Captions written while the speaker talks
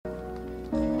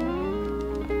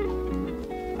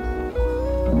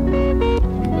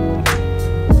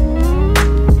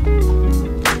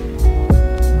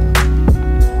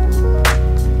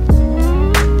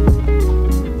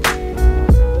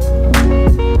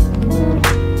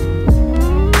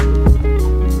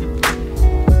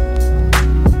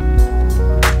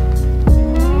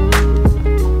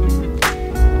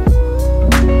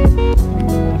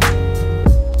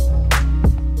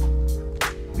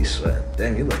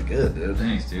look good, dude.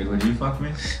 Thanks, dude. Would you fuck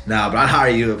me? Nah, but I'd hire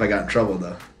you if I got in trouble,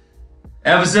 though.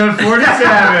 Episode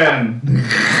 47!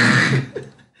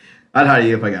 I'd hire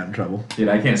you if I got in trouble. Dude,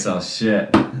 I can't sell shit.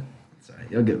 Sorry,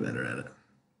 you'll get better at it.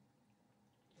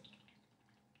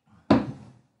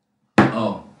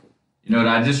 Oh. You know what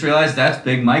I just realized? That's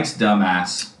Big Mike's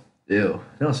dumbass. Ew.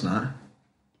 No, it's not.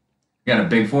 Got a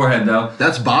big forehead, though.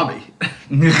 That's Bobby.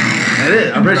 That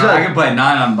is. I'm pretty sure. I can play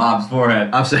 9 on Bob's forehead.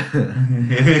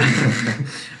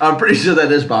 I'm pretty sure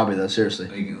that is Bobby, though.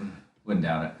 Seriously. Wouldn't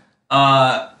doubt it.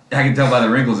 I can tell by the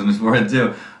wrinkles in his forehead,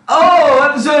 too. Oh,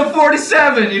 episode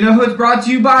 47. You know who it's brought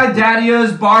to you by?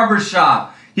 Daddy-O's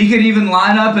Barbershop. He could even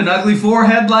line up an ugly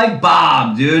forehead like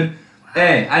Bob, dude.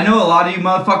 Hey, I know a lot of you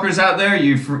motherfuckers out there.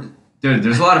 Dude,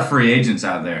 there's a lot of free agents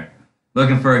out there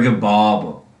looking for a good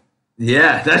bob.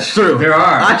 Yeah, that's true. There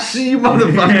are. I see you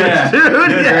motherfuckers, dude. Yeah.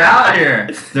 They're out here.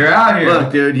 They're out here.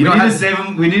 Look, dude, we need to save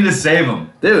them. We need to save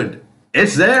them. Dude,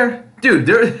 it's there.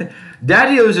 Dude,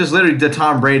 Daddy-O's is literally the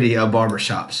Tom Brady of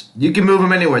barbershops. You can move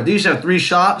them anywhere. They used to have 3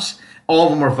 shops. All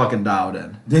of them are fucking dialed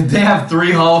in. They have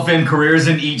 3 Hall of Fame careers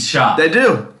in each shop. They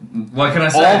do. What can I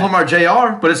say? All of them are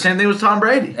JR, but it's the same thing with Tom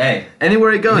Brady. Hey.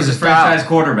 Anywhere he goes, he's a franchise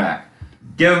quarterback.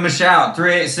 Give him a shout.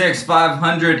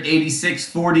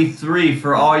 386-500-8643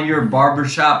 for all your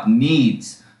barbershop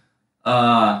needs.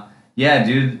 Yeah,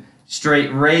 dude. Straight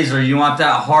razor. You want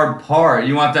that hard part.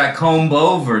 You want that comb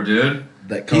over, dude.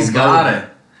 He's got it.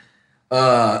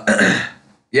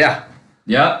 Yeah.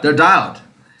 Yep. They're dialed.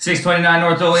 629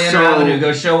 North Oleander Avenue.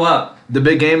 Go show up. The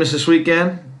big game is this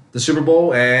weekend, the Super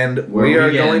Bowl, and we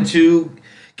are going to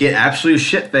get absolutely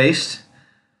shit-faced,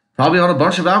 probably on a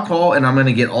bunch of alcohol, and I'm going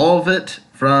to get all of it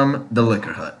from the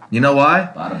Liquor Hut. You know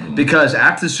why? Because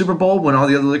after the Super Bowl, when all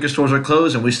the other liquor stores are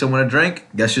closed and we still want to drink,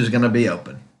 guess who's going to be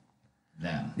open?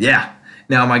 Them. Yeah.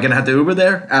 Now, am I going to have to Uber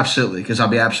there? Absolutely, because I'll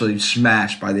be absolutely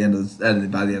smashed by the end of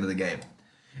the game.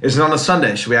 Is it on a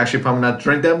Sunday? Should we actually probably not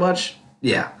drink that much?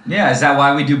 Yeah. Yeah, is that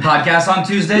why we do podcasts on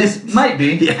Tuesdays? Might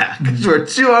be. Yeah, because we're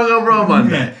too hungover on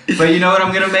Monday. But you know what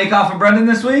I'm going to make off of Brendan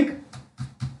this week?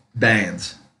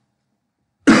 Bands.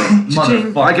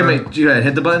 Motherfucker. I can make. Go ahead,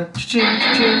 hit the button.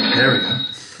 There we go.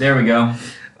 There we go.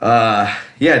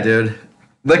 Yeah, dude.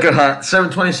 Liquor Hut,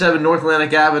 727 North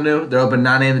Atlantic Avenue. They're open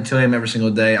 9 a.m. to 2 a.m. every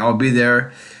single day. I'll be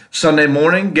there Sunday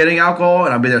morning getting alcohol,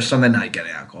 and I'll be there Sunday night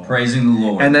getting alcohol. Praising the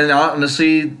Lord. And then,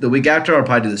 honestly, the week after, I'll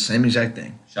probably do the same exact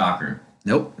thing. Shocker.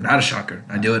 Nope, not a shocker.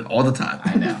 I do it all the time.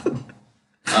 I know.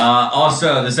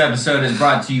 Also, this episode is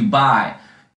brought to you by...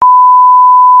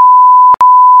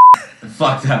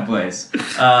 Fuck that place.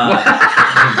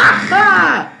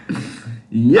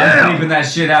 Yeah. I'm keeping that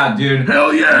shit out, dude.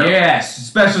 Hell yeah. Yes.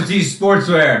 Specialtees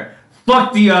Sportswear.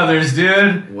 Fuck the others,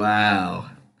 dude. Wow.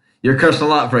 You're cursing a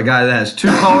lot for a guy that has 2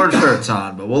 collared shirts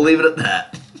on, but we'll leave it at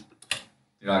that.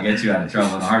 Dude, I'll get you out of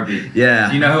trouble in a heartbeat.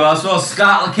 Yeah. You know who else will?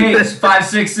 Scott LaCates,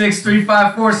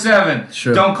 566-3547.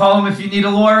 Sure. Don't call him if you need a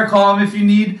lawyer. Call him if you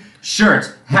need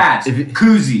shirts, hats,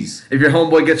 koozies. If your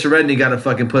homeboy gets arrested, you got to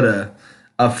fucking put a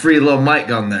free little mic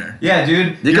on there. Yeah,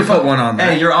 dude. You can put one on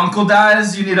there. Hey, your uncle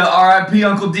dies, you need a RIP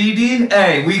Uncle Deedee?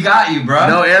 Hey, we got you, bro.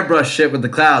 No airbrush shit with the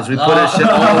clouds. We put that shit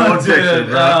all in one picture,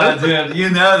 bro. Dude, you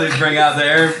know they bring out the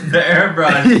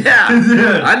airbrush. Yeah.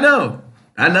 Dude. I know.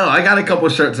 I got a couple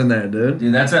shirts in there, dude.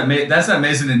 Dude, that's that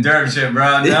Mason and Dirk shit,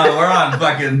 bro. No, we're on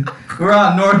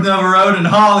North Nova Road in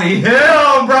Holly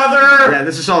Hill, brother. Yeah,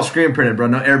 this is all screen printed, bro.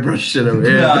 No airbrush shit over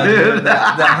here. No, dude,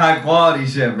 that high quality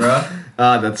shit, bro.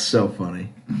 That's so funny.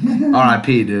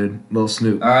 R.I.P., dude. Little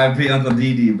Snoop. R.I.P. Uncle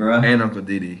Deedee, bro. And Uncle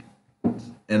Deedee.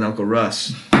 And Uncle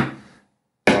Russ.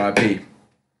 R.I.P.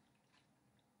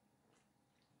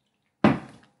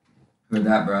 Heard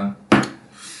that, bro.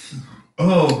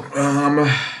 Oh,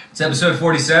 it's episode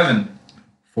 47.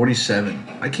 47.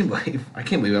 I can't believe I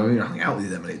haven't even hung out with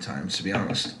you that many times, to be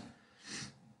honest.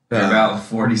 We're about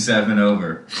 47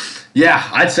 over. Yeah,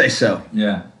 I'd say so.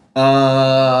 Yeah.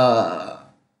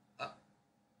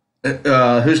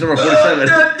 Who's number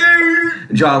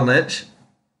 47? John Lynch.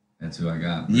 That's who I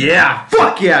got. Yeah,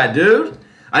 fuck yeah, dude.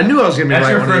 I knew I was gonna be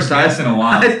right one of these times. That's your first guess in a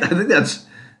while. I think that's.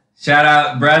 Shout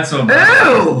out Bratzel, bro.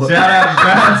 Ew! Shout out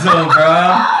Bratzel, bro.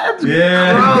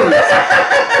 Yeah. Gross.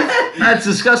 That's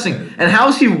disgusting. And how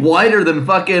is he whiter than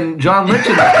fucking John Lynch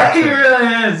in that He picture?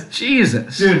 really is.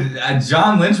 Jesus. Dude,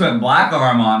 John Lynch went black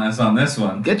arm on us on this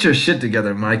one. Get your shit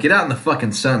together, Mike. Get out in the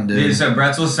fucking sun, dude. Dude, so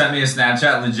Bretzel sent me a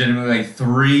Snapchat legitimately like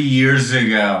 3 years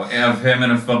ago of him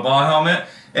in a football helmet.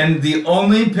 And the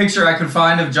only picture I could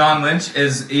find of John Lynch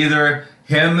is either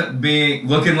him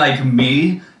looking like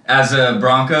me as a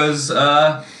Broncos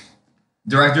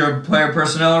director of player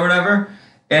personnel or whatever,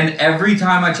 And every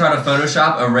time I try to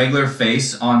Photoshop a regular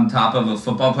face on top of a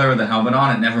football player with a helmet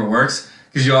on, it never works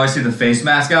because you always see the face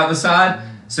mask out the side.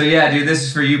 So yeah, dude, this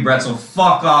is for you, Bretzel.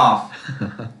 Fuck off.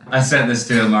 I sent this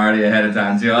to him already ahead of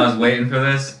time too. I was waiting for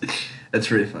this. That's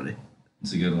pretty funny.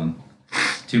 It's a good one.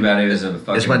 Too bad it was a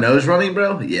fucking... Is my nose running,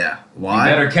 bro? Yeah. Why?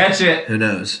 You better catch it. Who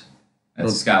knows?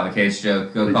 That's a Scott LaCase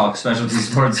joke. Go call Specialtees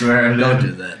Sportswear. Don't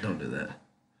do that. Don't do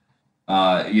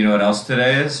that. You know what else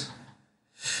today is?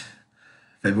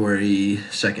 February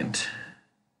 2nd.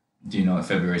 Do you know what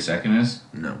February 2nd is?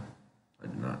 No, I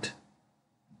do not.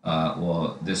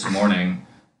 Well, this morning,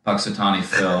 Puxatony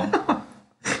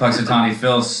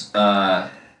Phil saw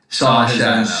his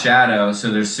own shadow,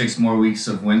 so there's 6 more weeks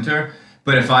of winter.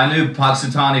 But if I knew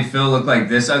Puxatony Phil looked like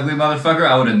this ugly motherfucker,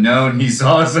 I would have known he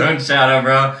saw his own shadow,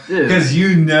 bro. Because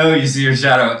you know you see your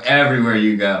shadow everywhere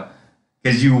you go.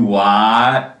 Because you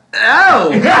what? Ow!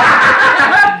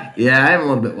 Yeah, I am a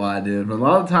little bit wide, dude. But a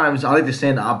lot of times, I like to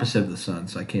stand opposite of the sun,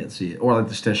 so I can't see it. Or I like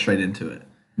to stare straight into it.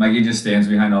 Mikey just stands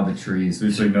behind all the trees. So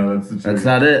he's like, no, that's the tree. That's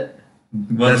not it.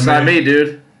 That's not me,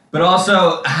 dude. But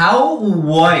also, how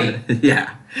white?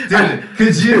 Yeah.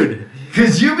 Dude,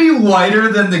 could you be whiter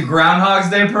than the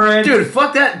Groundhogs Day parade? Dude,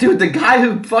 fuck that. Dude, the guy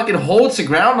who fucking holds the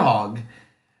groundhog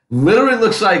literally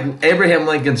looks like Abraham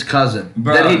Lincoln's cousin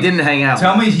that he didn't hang out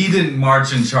Tell with. me he didn't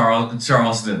march in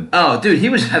Charleston. Oh, dude, he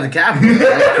was at the Capitol.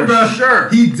 For sure.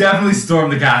 He definitely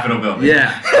stormed the Capitol building.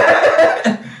 Yeah.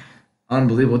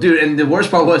 Unbelievable. Dude, and the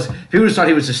worst part was, people just thought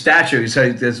he was a statue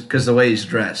because of the way he's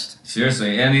dressed.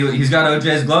 Seriously, and he's got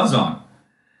OJ's gloves on.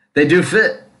 They do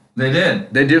fit. They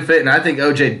did. They do fit, and I think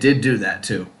OJ did do that,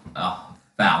 too. Oh,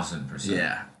 1,000%.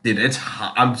 Yeah. Dude, it's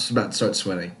hot. I'm just about to start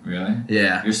sweating. Really?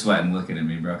 Yeah. You're sweating looking at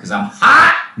me, bro, because I'm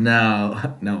hot! No,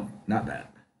 not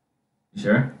that. You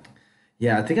sure?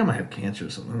 Yeah, I think I might have cancer or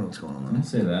something. I don't know what's going on. Don't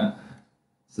say that.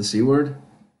 It's the C word?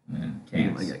 Man, I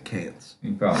cans. got cans.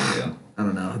 You probably do. I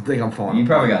don't know. I think I'm falling. You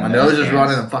probably got my nose nose is cans.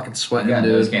 running. I'm fucking sweating, You got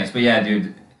dude. nose cans. But yeah,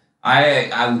 dude,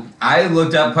 I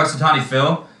looked up Puxatony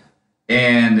Phil,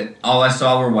 and all I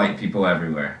saw were white people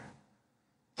everywhere.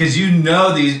 Because you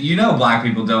know black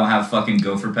people don't have fucking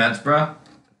gopher pets, bro.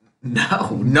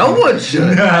 No one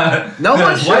should. No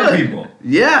one should. White people.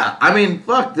 Yeah, I mean,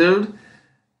 fuck, dude.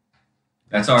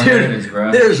 That's our heritage,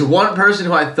 bro. There's one person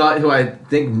who I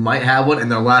think might have one,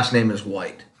 and their last name is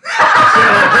White.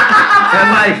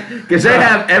 And because they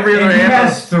have every other animal. He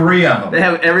has 3 of them. They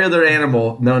have every other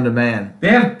animal known to man. They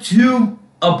have 2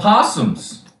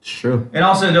 opossums. It's true. And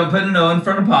also, don't put an O in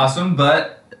front of possum,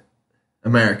 but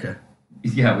America.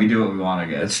 Yeah, we do what we want, I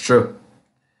guess. It's true.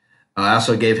 I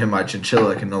also gave him my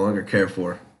chinchilla I can no longer care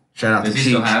for. Shout out to Cheech. Does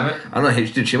he still have it? I don't know.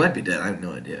 Dude, she might be dead. I have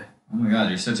no idea. Oh my god,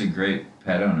 you're such a great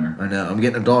pet owner. I know. I'm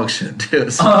getting a dog soon, too.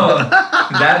 So. Oh,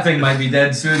 that thing might be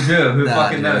dead soon, too. Who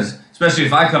fucking knows? Especially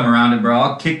if I come around it, bro.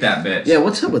 I'll kick that bitch. Yeah,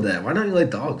 what's up with that? Why don't you like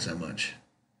dogs that much?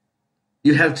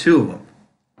 You have 2 of them.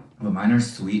 But mine are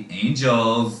sweet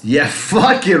angels. Yeah,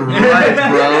 fucking right,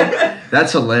 bro.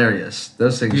 That's hilarious.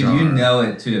 Those things Dude, are... you know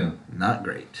it, too. Not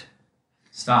great.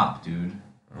 Stop, dude.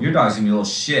 Your dog's gonna be a little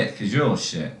shit, because you're a little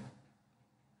shit.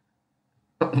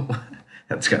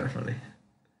 That's kind of funny.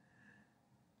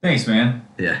 Thanks, man.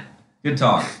 Yeah. Good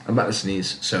talk. I'm about to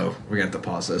sneeze, so we're going to have to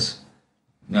pause this.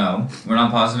 No, we're not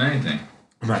pausing anything.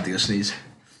 I'm about to go sneeze.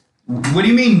 What do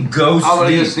you mean go sneeze? I'm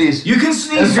going to go sneeze. You can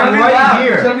sneeze right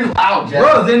here. It's going to be loud, Jeff.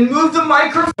 Bro, then move the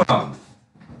microphone.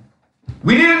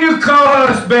 We need a new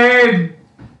co-host, babe.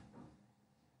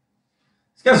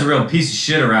 This guy's a real piece of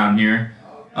shit around here.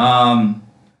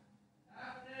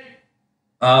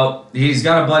 He's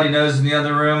got a bloody nose in the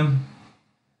other room.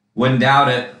 Wouldn't doubt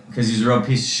it, because he's a real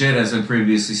piece of shit, as I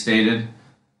previously stated.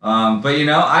 But,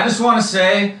 I just want to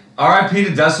say R.I.P.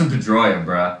 to Dustin Pedroia,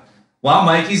 bruh. While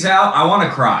Mikey's out, I want to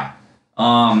cry.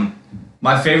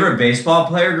 My favorite baseball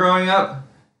player growing up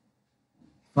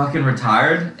fucking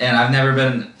retired, and I've never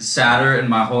been sadder in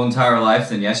my whole entire life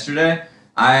than yesterday.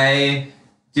 I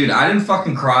didn't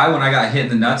fucking cry when I got hit in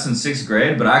the nuts in 6th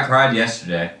grade, but I cried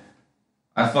yesterday.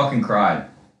 I fucking cried.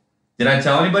 Did I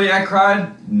tell anybody I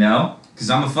cried? No, because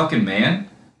I'm a fucking man,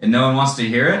 and no one wants to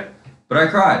hear it, but I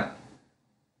cried.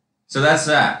 So that's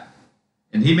that.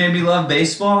 And he made me love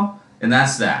baseball, and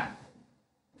that's that.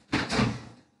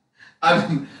 I've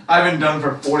been done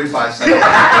for 45 seconds.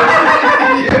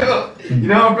 You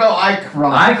know, bro, I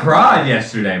cried. I cried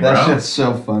yesterday, bro. That shit's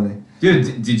so funny.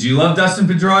 Dude, did you love Dustin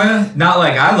Pedroia? Not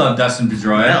like I love Dustin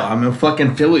Pedroia. No, I'm a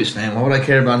fucking Phillies fan. Why would I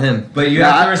care about him? But you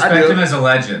have to respect him as a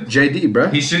legend. JD, bro.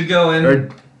 He should go in. Or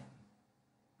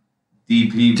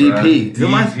DP, bro. DP.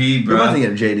 DP, bro. Who am I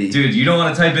thinking of JD? Dude, you don't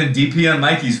want to type in DP on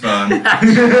Mikey's phone.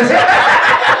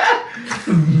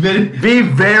 Be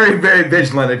very, very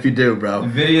vigilant if you do, bro.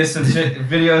 Videos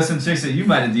and chicks that you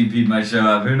might have DP'd might show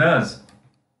up. Who knows?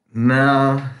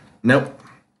 No. Nope.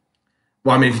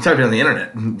 Well, I mean, if you type it on the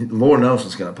internet, Lord knows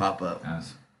what's going to pop up.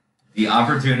 Yes. The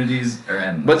opportunities are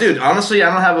endless. But, dude, honestly,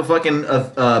 I don't have a fucking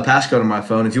passcode on my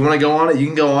phone. If you want to go on it, you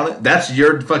can go on it. That's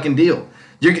your fucking deal.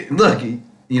 Look, you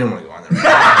don't want to go on there.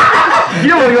 You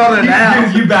don't want to go on there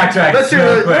now. You backtrack.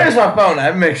 Where's my phone?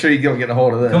 I make sure you don't get a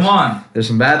hold of this. Come on. There's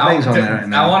some bad things on there right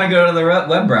now. I want to go to the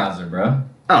web browser, bro.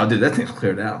 Oh, dude, that thing's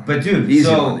cleared out. But, dude,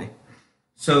 easy money.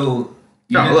 So...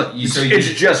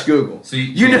 it's just Google. So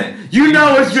you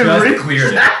know it's been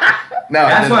cleared it. No,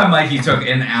 that's why Mikey took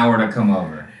an hour to come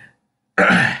over.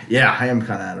 Yeah, I am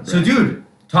kind of out of breath. So, dude,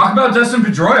 talk about Dustin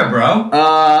Pedroia, bro.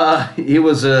 He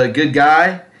was a good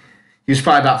guy. He was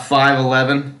probably about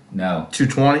 5'11". No.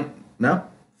 220. No.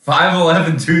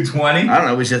 5'11", 220. I don't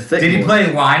know. He's a thick. Did he play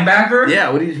linebacker?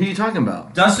 Yeah. Who are you talking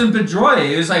about? Dustin Pedroia.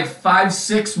 He was like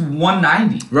 5'6",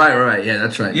 190. Right. Yeah,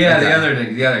 that's right. Yeah, the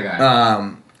other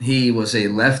guy. He was a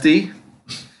lefty.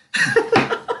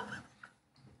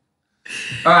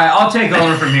 All right, I'll take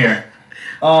over from here.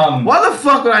 Why the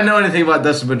fuck would I know anything about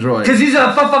Dustin Pedroia? Because he's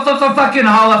a fucking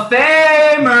Hall of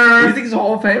Famer. You think he's a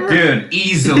Hall of Famer? Dude,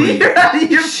 easily.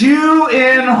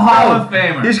 Shoe-in Hall of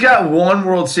Famer. He's got one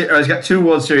World Series. He's got 2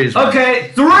 World Series. Okay,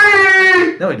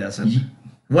 3. No, he doesn't.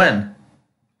 When?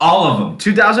 All of them.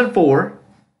 2004.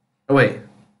 Oh, wait.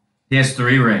 He has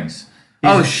 3 rings.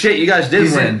 Shit, you guys did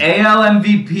win. He's an AL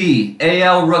MVP,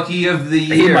 AL Rookie of the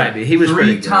Year. He might be. He was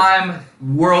 3-time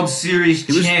World Series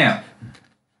champ.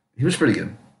 He was pretty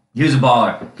good. He was a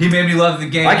baller. He made me love the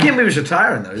game. I can't believe he's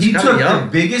retiring, though. He took the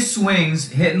biggest swings,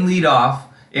 hitting lead off,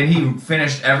 and he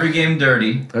finished every game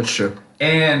dirty. That's true.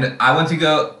 And I went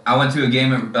to a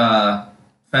game at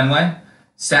Fenway,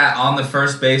 sat on the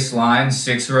first base line,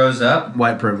 6 rows up.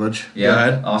 White privilege.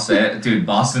 Yeah, I'll say it. Dude,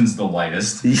 Boston's the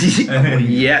whitest.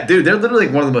 Yeah, dude, they're literally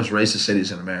like one of the most racist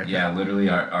cities in America. Yeah, literally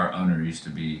our owner used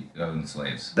to own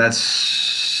slaves. That's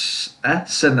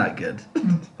said not good.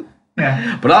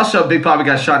 Yeah. But also, Big Papa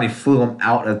got shot and he flew him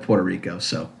out of Puerto Rico,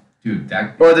 so. Dude,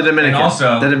 or the Dominican. And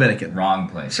also, the Dominican. Wrong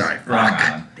place. Sorry. Wrong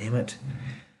island. Damn it.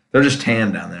 They're just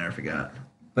tan down there, I forgot.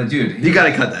 But, dude. You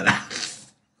gotta cut that out.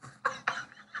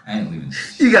 I ain't leaving.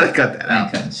 You gotta cut that out. I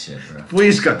ain't cutting shit, bro.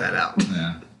 Please cut that out.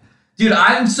 Yeah. Dude,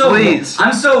 I'm so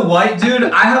white, dude.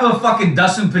 I have a fucking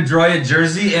Dustin Pedroia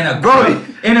jersey and a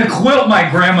quilt my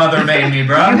grandmother made me,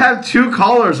 bro. You have 2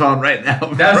 collars on right now,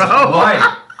 bro. That's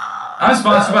white. I'm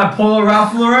sponsored by Polo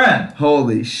Ralph Lauren.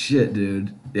 Holy shit,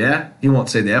 dude. Yeah? He won't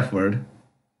say the F word.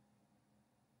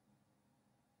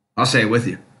 I'll say it with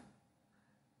you.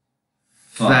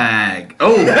 Fuck. Fag.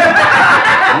 Oh.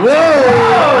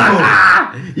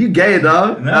 Whoa. You gay,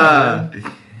 dog. No,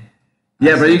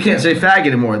 yeah, bro, you can't say fag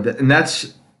anymore. And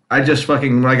that's, I just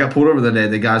fucking, when I got pulled over the day,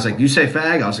 the guy's like, you say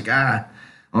fag? I was like,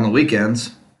 on the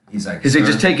weekends. He's like,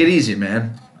 just take it easy,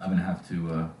 man. I'm going to have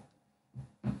to,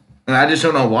 And I just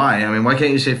don't know why. I mean, why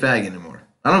can't you say fag anymore?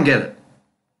 I don't get it.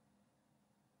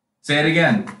 Say it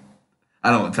again. I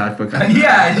don't want to talk about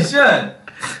Yeah, you should.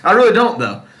 I really don't,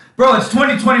 though. Bro, it's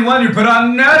 2021. You put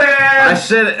on notice. I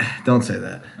said it. Don't say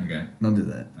that. Okay. Don't do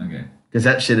that. Okay. Because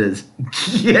that shit is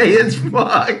gay as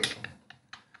fuck.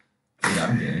 Yeah,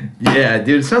 I'm gay. Yeah,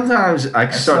 dude. Sometimes I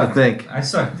start to think. I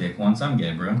sucked dick once. I'm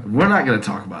gay, bro. We're not going to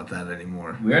talk about that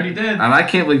anymore. We already did. And I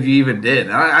can't believe you even did.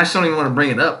 I just don't even want to bring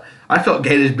it up. I felt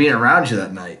gay just being around you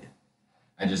that night.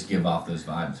 I just give off those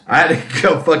vibes. I had to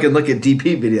go fucking look at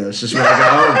DP videos just when I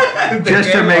got home.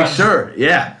 Just to make sure.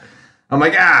 Yeah. I'm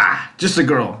like, just a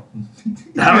girl.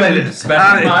 Yeah.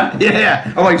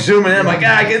 I'm like zooming in. I'm like,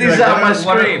 get these out my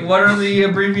screen. What are the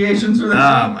abbreviations for this?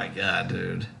 Oh my god,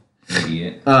 dude.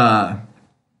 Idiot.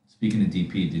 Speaking of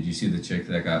DP, did you see the chick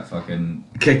that got fucking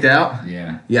kicked out?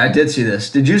 Yeah. Yeah, I did see this.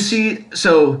 Did you see?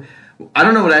 So I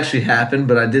don't know what actually happened,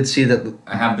 but I did see that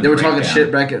I have they were talking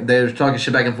shit back. They were talking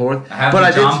shit back and forth. I have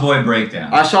the John Boy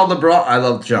breakdown. I saw LeBron. I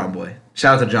love John Boy.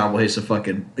 Shout out to John Boy. He's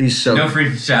so no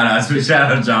free shout outs. We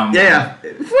shout out John Boy. Yeah. What do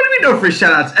you mean no free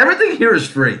shout outs? Everything here is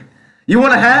free. You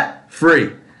want a hat?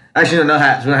 Free. Actually, no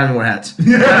hats. We don't have any more hats.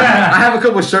 I have a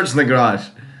couple of shirts in the garage.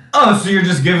 Oh, so you're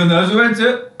just giving those away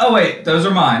too? Oh wait, those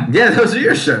are mine. Yeah, those are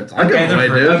your shirts. I'll give them away,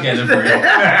 dude. Okay, they're free.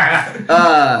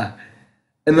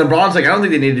 And LeBron's like, I don't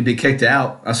think they needed to be kicked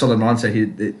out. I saw LeBron say he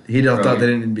thought they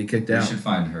didn't need to be kicked out. You should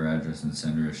find her address and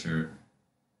send her a shirt.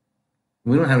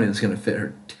 We don't have anything that's gonna fit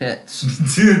her tits.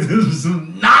 Dude, this is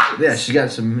nuts. Yeah, she got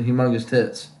some humongous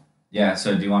tits. Yeah.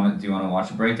 So do you want to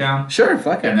watch a breakdown? Sure,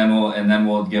 fuck it. And then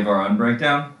we'll give our own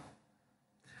breakdown.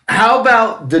 How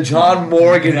about the John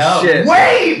Morgan shit?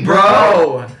 Wait,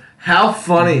 bro. How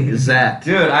funny is that?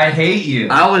 Dude, I hate you.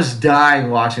 I was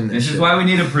dying watching this. This is why we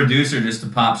need a producer just to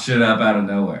pop shit up out of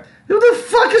nowhere. Who the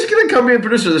fuck is gonna come be a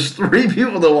producer? There's 3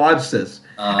 people that watch this.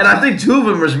 And I think 2 of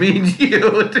them is me and you,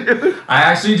 dude. I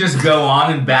actually just go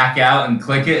on and back out and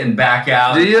click it and back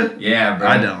out. Do you? Yeah, bro.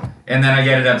 I don't. And then I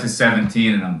get it up to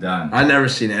 17 and I'm done. I've never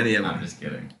seen any of them. I'm just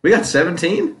kidding. We got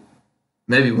 17?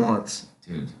 Maybe once.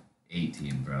 Dude,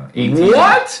 18, bro. 18,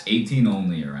 what? 18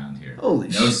 only around here.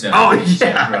 Holy shit. No 17. Oh,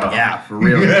 yeah. Bro. Yeah, for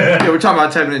real. Yeah, we're talking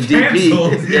about typing in DP.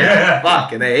 Canceled, yeah.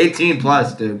 Fucking 18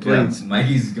 plus, dude, please. Yeah,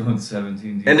 Mikey's going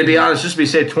 17. Dude. And to be honest, just be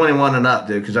safe, 21 and up,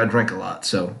 dude, because I drink a lot,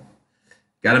 so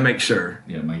got to make sure.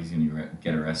 Yeah, Mikey's going to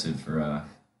get arrested for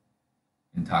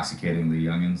intoxicating the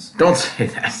youngins. Don't say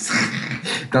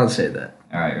that. Don't say that.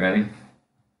 All right, ready?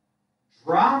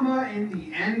 Drama in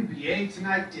the NBA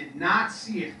tonight. Did not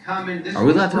see it coming. This Are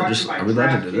we allowed to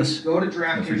do this? Go to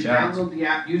DraftKings, download the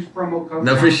app, use promo code.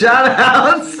 No free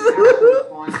shout-outs.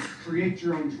 Create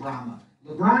your own drama.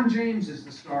 LeBron James is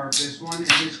the star of this one,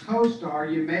 and his co-star,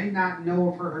 you may not know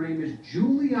of her. Her name is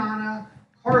Juliana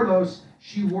Carlos.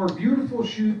 She wore beautiful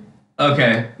shoes.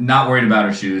 Okay, not worried about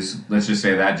her shoes. Let's just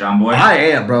say that, John Boy. I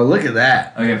am, bro. Look at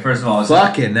that. Okay, first of all,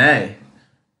 fucking A.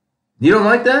 You don't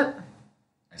like that?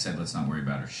 I said let's not worry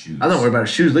about her shoes. I don't worry about her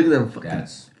shoes. Look at them.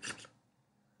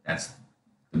 That's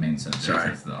the main subject. Sorry.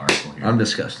 That's the article here. I'm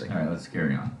disgusting. All right, let's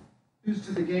carry on.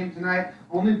 To the game tonight.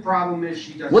 Only problem is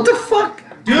she doesn't. What the fuck?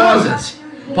 Dude. Pause this.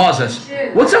 Pause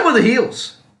this. What's up with the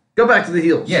heels? Go back to the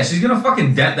heels. Yeah, she's gonna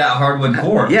fucking dent that hardwood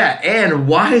core. Yeah, and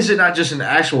why is it not just an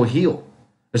actual heel?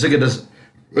 It's like a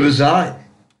design.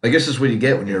 I guess that's what you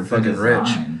get when you're fucking rich.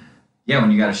 Yeah,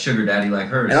 when you got a sugar daddy like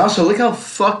hers. And also, look how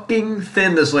fucking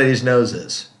thin this lady's nose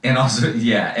is. And also,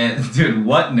 yeah, and dude,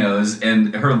 what nose?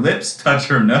 And her lips touch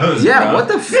her nose. Yeah, bro. what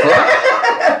the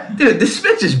fuck? Dude, this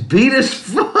bitch is beat as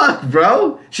fuck,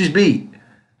 bro. She's beat.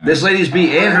 This lady's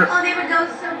beat, and her. Oh, they would go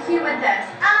so cute with this.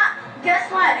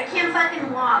 Guess what? I can't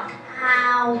fucking walk.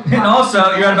 Ow. And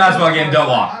also, you're at a basketball game, don't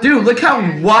walk. Dude, look how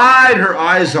wide her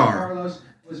eyes are.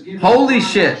 Holy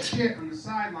shit. On the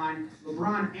sideline,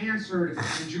 LeBron answered,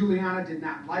 and Juliana did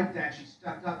not like that. She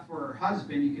stuck up for her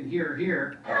husband. You can hear her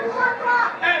here. Don't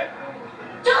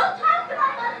talk to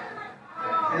my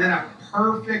husband. And then a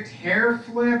perfect hair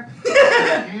flip,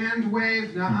 a hand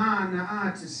wave,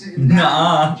 to sitting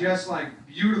down. Just like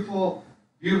beautiful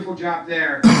job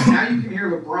there. Now you can hear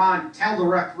LeBron tell the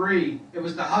referee it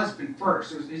was the husband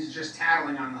first. He's just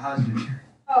tattling on the husband.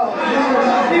 Oh,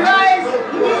 you guys,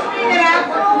 you just need an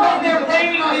asshole when they're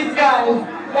blaming these guys.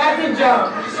 That's a joke.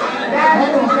 That's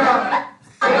a joke.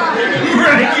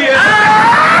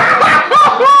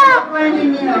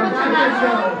 Blaming you. That's a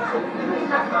joke.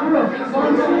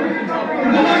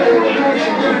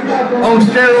 Oh,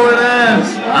 steroid ass.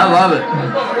 I love it.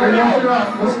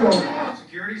 Let's go.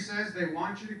 Security says they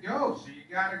want you to go, so you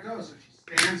gotta go. So she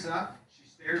stands up.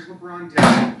 Stares LeBron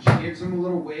down. She gives him a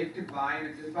little wave goodbye and a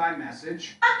goodbye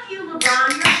message. Fuck you, LeBron.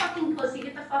 You're a fucking pussy.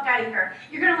 Get the fuck out of here.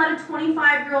 You're gonna let a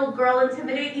 25-year-old girl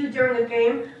intimidate you during a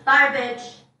game? Bye,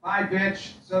 bitch. Bye,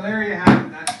 bitch. So there you have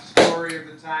it. That's the story of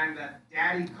the time that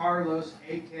Daddy Carlos,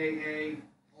 a.k.a.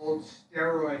 old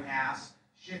steroid ass,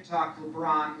 shit-talked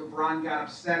LeBron. LeBron got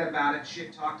upset about it,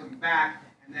 shit-talked him back,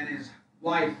 and then his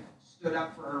wife stood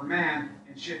up for her man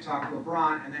and shit-talked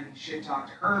LeBron, and then he shit-talked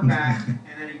her back,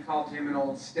 and then he called him an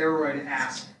old steroid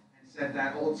ass and said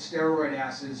that old steroid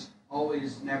asses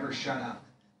always never shut up.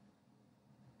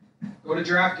 Go to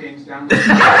DraftKings, download it.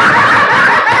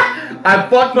 I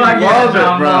fucking love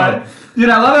it, bro. Dude,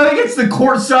 I love how he gets the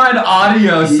courtside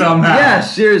audio somehow. Yeah,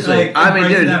 seriously. Like, I mean,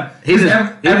 dude, he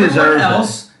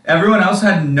deserves it. Everyone else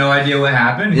had no idea what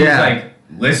happened. He's like,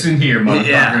 listen here, motherfuckers.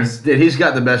 Yeah, dude, he's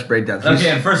got the best breakdowns. Okay,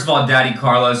 and first of all, Daddy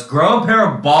Carlos, grow a pair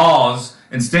of balls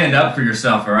and stand up for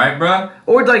yourself, all right, bro?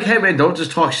 Or like, hey, man, don't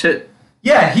just talk shit.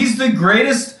 Yeah, he's the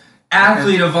greatest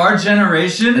athlete of our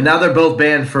generation. And now they're both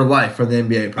banned for life from the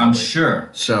NBA, probably. I'm sure.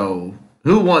 So,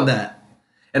 who won that?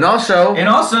 And also,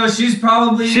 she's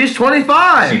 25.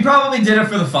 She probably did it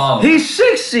for the following. He's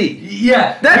 60.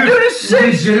 Yeah. That dude is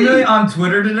 60. Legitimately on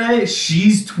Twitter today,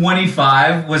 she's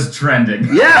 25 was trending.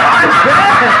 Yeah,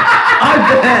 I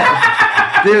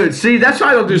bet. Dude, see, that's why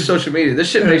I don't do social media. This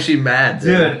shit makes you mad.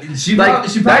 Dude, she probably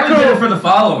did it for the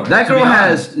followers. That girl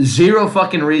has zero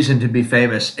fucking reason to be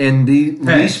famous in the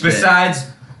least besides...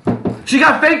 She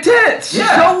got fake tits.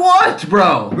 Yeah. So what,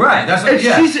 bro? Right. That's what.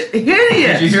 Yeah. She's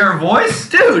hideous. Did you hear her voice,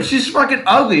 dude? She's fucking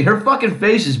ugly. Her fucking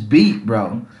face is beat,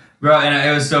 bro. Bro, and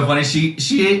it was so funny.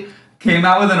 She came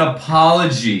out with an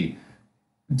apology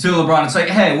to LeBron. It's like,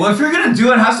 hey, well, if you're gonna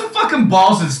do it, have some fucking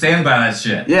balls and stand by that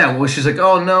shit. Yeah. Well, she's like,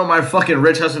 oh no, my fucking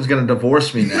rich husband's gonna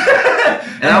divorce me now,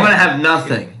 and I'm gonna have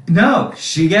nothing. No,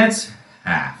 she gets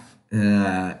half.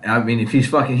 I mean, if he's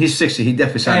 60, he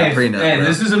definitely signed a prenup. Hey, bro.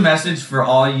 this is a message for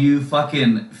all you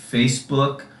fucking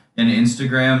Facebook and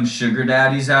Instagram sugar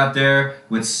daddies out there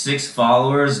with 6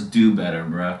 followers. Do better,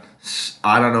 bro.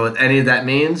 I don't know what any of that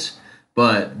means,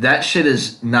 but that shit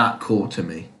is not cool to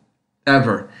me.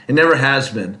 Ever. It never has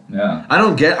been. Yeah.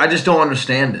 I just don't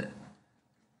understand it.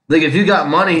 Like, if you got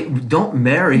money, don't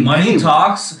marry. Money anyone.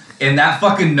 talks, and that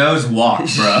fucking nose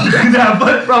walks, bro.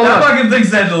 that fucking thing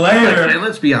said later. Okay,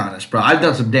 let's be honest, bro. I've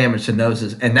done some damage to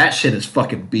noses, and that shit is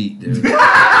fucking beat, dude.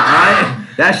 Right?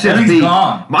 That shit's beat.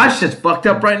 Gone. My shit's fucked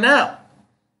up right now.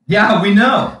 Yeah, we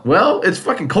know. Well, it's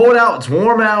fucking cold out. It's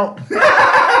warm out.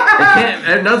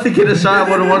 Nothing can decide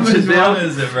what it wants to do. Which one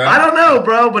is it, bro? I don't know,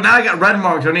 bro. But now I got red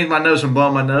marks underneath my nose from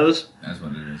blowing my nose. That's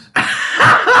what it is.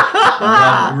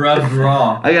 Rubbed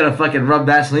raw. I gotta fucking rub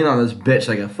Vaseline on this bitch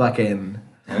like a fucking...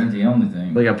 That's the only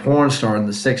thing. Like a porn star in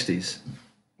the 60s.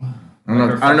 I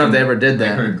don't know if they ever did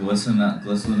that. Like her glistening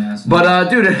ass. But,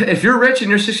 dude, if you're rich and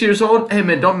you're 60 years old, hey,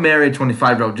 man, don't marry a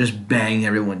 25-year-old. Just bang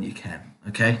everyone you can,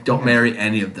 okay? Don't marry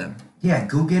any of them. Yeah,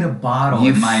 go get a bottle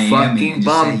You in Miami. fucking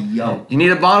bum. Say, yo. You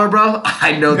need a bottle, bro?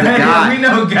 I know the guy. We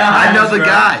know guys, I know the bro.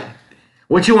 guy.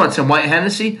 What you want, some white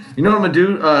Hennessy? You know what I'm going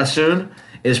to do soon?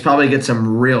 Is probably get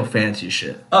some real fancy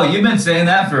shit. Oh, you've been saying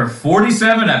that for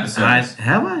 47 episodes.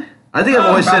 Have I? I think I've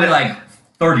always said it. Like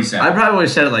 37. I probably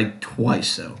always said it like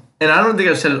twice, though. And I don't think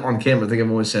I've said it on camera. I think I've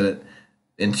always said it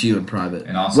to you in private.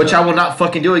 And also, which I will not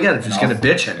fucking do again if you're just going to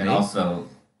bitch at me. And also,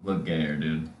 look gayer,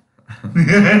 dude.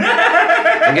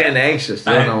 I'm getting anxious.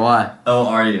 I don't know why. Oh,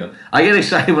 are you? I get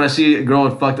excited when I see a girl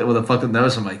with a fucked up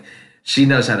nose. I'm like, she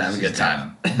knows how to have a good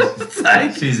time.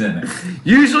 Like, she's in it.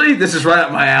 Usually, this is right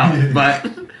up my alley,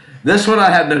 but this one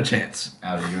I have no chance.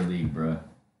 Out of your league, bro.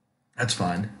 That's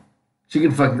fine. She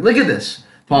can fucking look at this.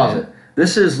 Pause it.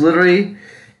 This is literally,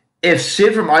 if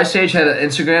Sid from Ice Age had an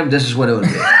Instagram, this is what it would be.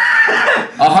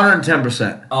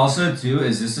 110%. Also, too,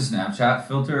 is this a Snapchat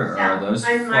filter or are those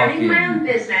I'm minding my own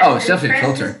business. Oh, it's definitely a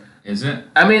filter. Is it?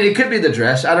 I mean, it could be the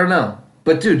dress. I don't know.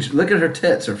 But, dude, look at her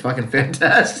tits. They're fucking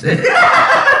fantastic.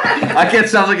 I can't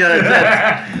stop looking at her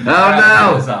tits. Oh,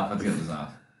 no. Let's get this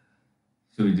off.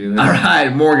 Should we do this? All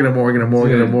right. Morgan.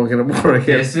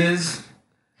 This is...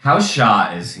 How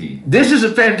shot is he? This is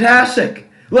fantastic.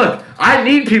 Look, I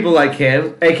need people like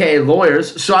him, a.k.a.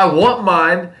 lawyers, so I want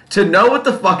mine to know what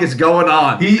the fuck is going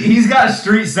on. He's got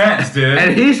street sense, dude.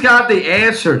 And he's got the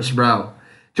answers, bro.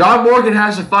 John Morgan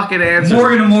has the fucking answer.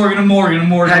 Morgan.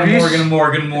 Have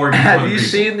you people.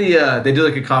 seen the, they do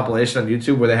like a compilation on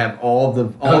YouTube where they have all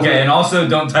the... And also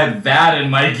don't type that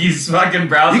in Mikey's fucking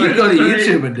browser. You can go to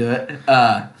YouTube and do it.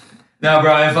 No,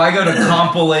 bro, if I go to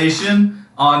compilation...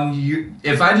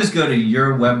 if I just go to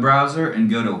your web browser and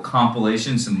go to a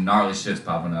compilation, some gnarly shit's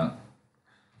popping up.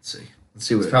 Let's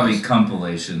see what it's probably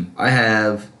compilation. I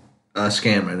have a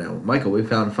scam right now. Michael, we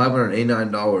found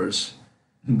 $589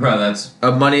 Bro, that's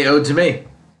of money owed to me.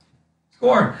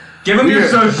 Score. Give him your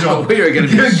social. We are going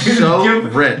to be so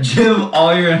rich. Give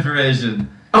all your information.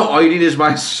 Oh, all you need is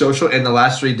my social and the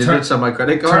last 3 digits on my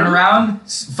credit card. Turn around,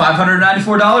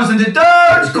 $594 into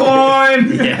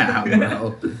Dogecoin. Yeah,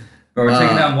 bro. Bro, we're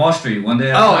taking down Wall Street one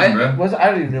day at a time, bro. I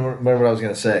don't even remember what I was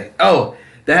going to say. Oh,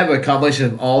 they have a compilation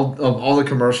of all the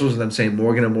commercials of them saying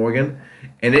Morgan & Morgan,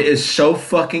 and it is so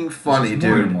fucking funny,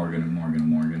 dude. Morgan.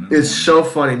 It's so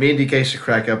funny. Me and DK should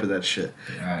crack up at that shit.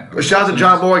 All right. But shout out to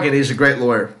John Morgan. He's a great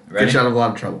lawyer. Ready? Gets you out of a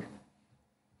lot of trouble.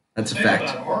 That's a fact.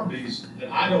 About Arby's that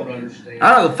I don't understand.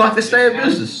 I don't know. The fuck they stay in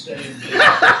business.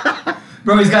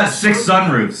 Bro, he's got 6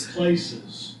 sunroofs.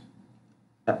 Places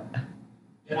that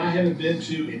I haven't been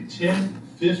to in 10,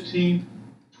 15,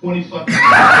 20 fucking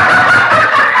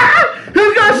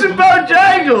Who got some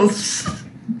Bojangles?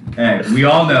 Hey, we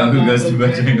all know who goes to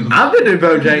Bojangles. I've been to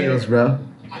Bojangles, bro.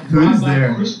 Who's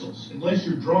there? Crystals, unless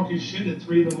you're drunk as shit at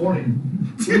 3 in the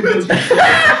morning. Who goes to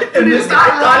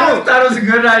I thought it was a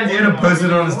good idea to post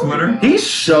it on his Twitter. He's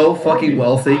so fucking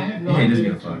wealthy. I have not He doesn't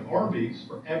been give a fuck. to Arby's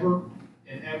forever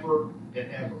and ever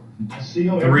and ever. I see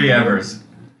them 3 everywhere. evers.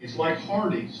 It's like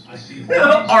Hardee's. I see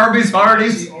Arby's. I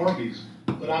see Arby's,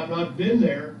 but I've not been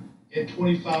there in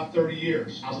 25, 30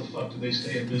 years. How the fuck do they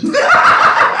stay in business?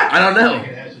 I don't I know.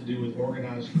 think it has to do with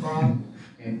organized crime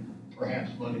and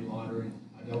perhaps money laundering.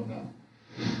 I don't know.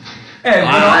 Hey,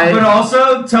 but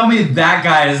also tell me that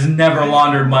guy has never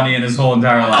laundered money in his whole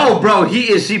entire life. Oh, bro,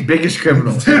 he is the biggest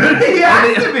criminal. He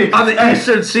has to be. On the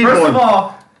Eastern Seaboard. First of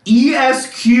all,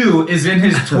 ESQ is in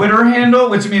his Twitter handle,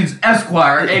 which means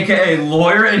Esquire, aka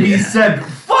lawyer, and he said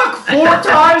fuck 4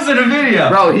 times in a video.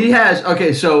 Bro, he has,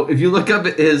 okay, so if you look up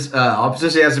his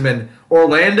opposites, he has him in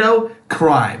Orlando,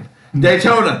 crime.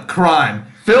 Daytona, crime.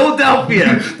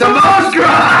 Philadelphia, the most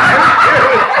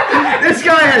crime. This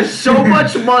guy has so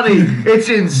much money. It's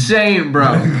insane,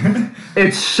 bro.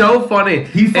 It's so funny.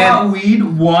 He fought weed,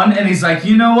 won, and he's like,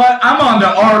 you know what? I'm on to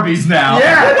Arby's now.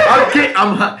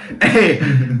 Yeah. Hey.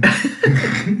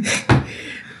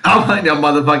 I'm letting your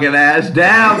motherfucking ass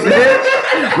down,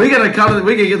 bitch. We gotta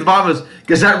get the bottom of this,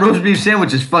 because that roast beef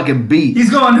sandwich is fucking beat.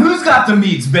 He's going, who's got the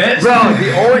meats, bitch? Bro,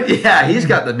 he's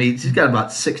got the meats. He's got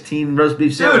about 16 roast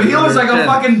beef sandwiches. Dude, he looks like a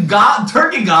fucking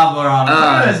turkey gobbler on him. Look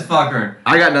at this fucker.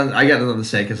 I got nothing to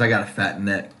say, because I got a fat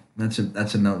neck. That's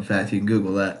a known fact. You can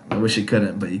Google that. I wish you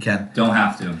couldn't, but you can. Don't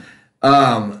have to.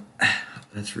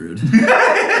 That's rude.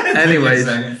 Anyways.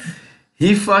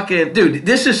 He fucking... Dude,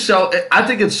 this is so... I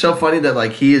think it's so funny that,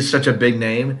 like, he is such a big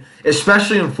name,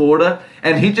 especially in Florida,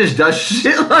 and he just does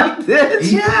shit like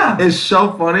this. Yeah. It's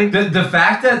so funny. The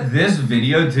fact that this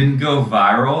video didn't go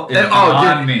viral is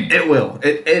beyond me. It will.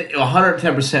 It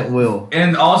 110% will.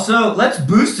 And also, let's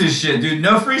boost his shit, dude.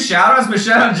 No free shout-outs, but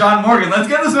shout out John Morgan. Let's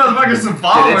get this motherfucker some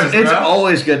followers, It's bro.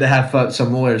 always good to have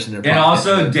some lawyers in their And pockets.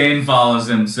 also, Dane follows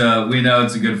him, so we know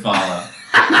it's a good follow.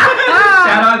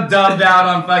 Shout out Dubbed Out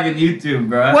on fucking YouTube,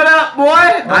 bro. What up, boy?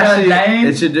 Actually, Dane?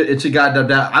 It's a guy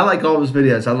Dubbed Out. I like all of his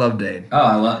videos. I love Dane. Oh,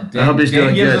 I love Dane. I hope he's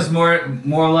doing gives good. us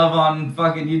more love on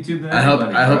fucking YouTube than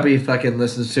anybody. I hope he fucking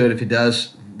listens to it. If he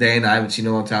does, Dane, I haven't seen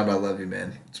you in a long time, but I love you,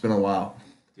 man. It's been a while.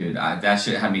 Dude, that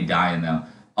shit had me dying though.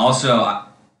 Also,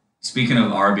 speaking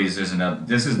of Arby's, and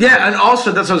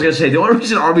also that's what I was gonna say. The only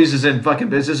reason Arby's is in fucking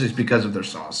business is because of their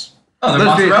sauce. Oh, they're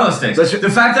mozzarella sticks. The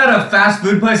fact that a fast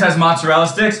food place has mozzarella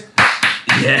sticks,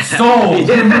 yeah, sold.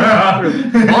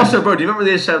 Yeah. Also, bro, do you remember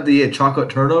they used to have the chocolate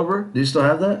turnover? Do you still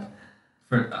have that?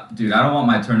 Dude, I don't want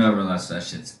my turnover unless that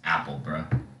shit's apple, bro.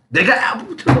 They got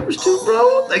apple turnovers too,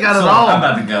 bro. They got it So, all. I'm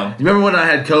about to go. You remember when I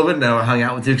had COVID and I hung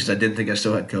out with you because I didn't think I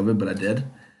still had COVID, but I did.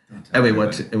 And we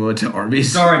went to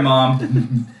Arby's. Sorry,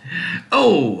 Mom.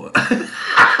 Oh,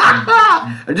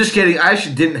 I'm just kidding. I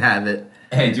actually didn't have it.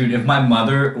 Hey, dude, if my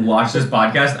mother watched this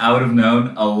podcast, I would have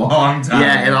known a long time.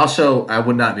 Yeah, and also, I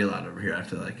would not be allowed over here, I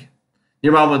feel like.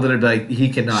 Your mom would literally be like, he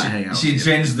cannot hang out She with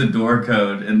changed the door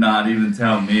code and not even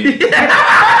tell me. You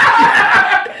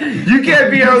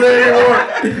can't be over there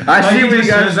anymore. I see what you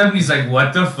guys... shows up and he's like,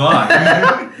 what the fuck?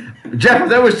 Jeff,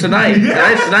 that was tonight.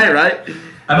 That's tonight, right?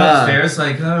 I'm upstairs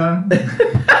like,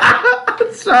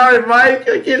 Sorry, Mike.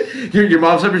 I can't... Your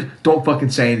mom's up here, don't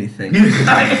fucking say anything.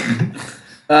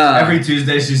 Every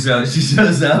Tuesday she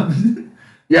shows up.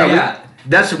 Yeah.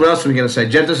 That's what else are we going to say.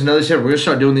 Jeff doesn't know this yet. We're going to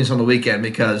start doing these on the weekend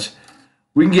because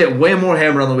we can get way more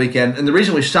hammered on the weekend. And the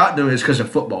reason we stopped doing it is because of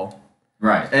football.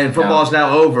 Right. And football is now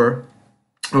over.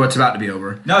 Or it's about to be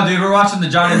over. No, dude, we're watching the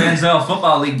Johnny Manziel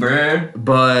Football League, bro.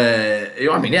 But,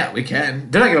 I mean, yeah, we can.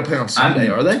 They're not going to play on Sunday,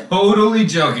 are they? Totally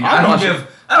joking. I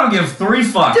don't give 3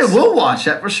 fucks. Dude, we'll watch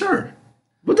that for sure.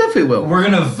 We definitely will. We're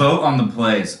going to vote on the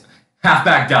plays.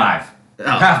 Halfback dive. Oh.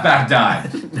 Halfback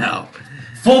dive. No.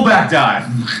 Fullback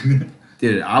dive.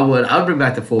 Dude, I would bring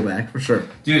back the fullback for sure.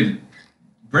 Dude,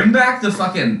 bring back the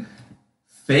fucking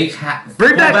fake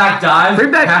fullback dive.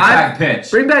 Bring back halfback pitch.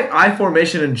 Bring back I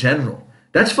formation in general.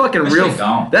 That's fucking real.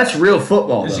 That's real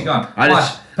football. Is though. she gone?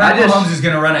 Watch. Pat Mahomes is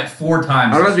gonna run it 4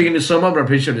 times. I don't know if you can do some of it, but I'm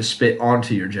pretty sure to spit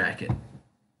onto your jacket.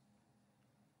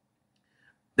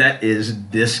 That is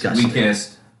disgusting. We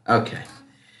kissed. Okay.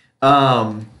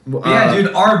 Yeah,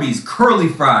 dude. Arby's curly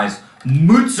fries,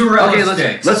 mozzarella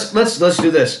sticks. Let's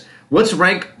do this. Let's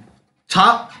rank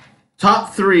top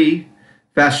 3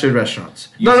 fast food restaurants.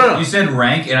 No. You said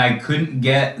rank, and I couldn't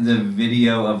get the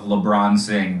video of LeBron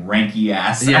saying "ranky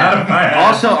ass" out of my head.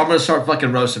 Also, I'm gonna start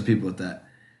fucking roasting people with that.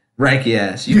 Ranky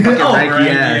ass. You fucking ranky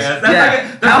ass.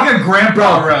 That's like a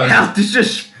grandpa roast. How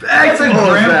disrespectful. That's like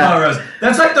grandpa roast.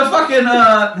 That's like the fucking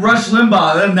Rush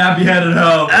Limbaugh, that nappy headed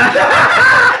hoe.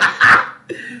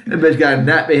 That bitch got a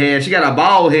nappy head. She got a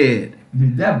bald head.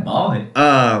 That bald head.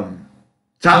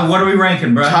 So what are we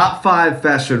ranking, bro? Top 5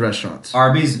 fast food restaurants.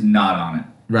 Arby's not on it.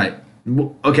 Right.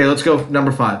 Okay, let's go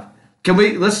number 5. Can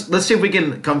we let's see if we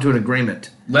can come to an agreement.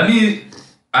 I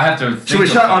have to think. Should we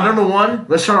start on number 1?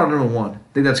 Let's start on number 1. I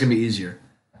think that's gonna be easier.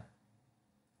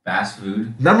 Fast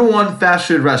food. Number 1 fast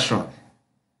food restaurant.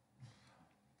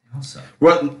 Also.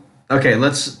 What? Okay,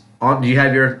 let's. Do you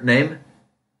have your name? Do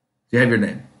you have your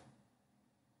name?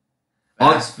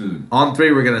 Fast food. On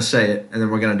 3, we're gonna say it, and then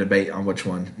we're gonna debate on which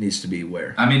one needs to be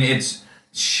where. I mean, it's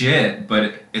shit,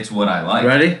 but it's what I like.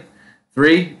 Ready?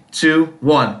 3, 2,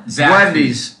 1. Zaxby's.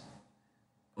 Wendy's.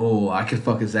 Oh, I could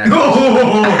fuck his ass. Like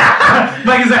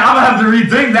I said, I'm gonna have to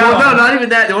rethink that. No, one. not even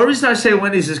that. The only reason I say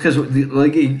Wendy's is because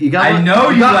like you got. I know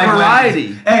you got like variety.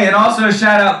 Wendy's. Hey, and also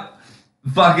shout out,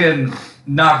 fucking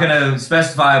not gonna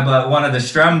specify, but one of the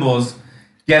Strembles.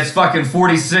 gets fucking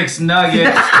 46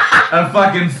 nuggets, a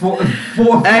fucking four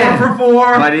for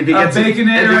 $4, but if he gets a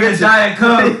Baconator and a Diet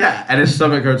Coke. Yeah, and his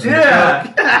stomach hurts.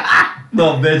 Yeah.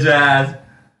 Little bitch ass.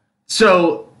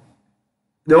 So,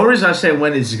 the only reason I say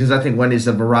Wendy's is because I think Wendy's,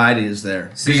 the variety is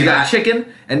there. See, you got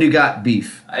chicken and you got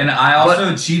beef. And I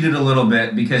also cheated a little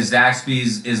bit because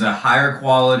Zaxby's is a higher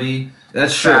quality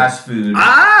fast food.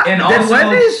 And also,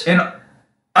 Wendy's? And,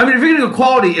 I mean, if you're going to go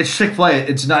quality, it's Chick-fil-A.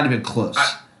 It's not even close.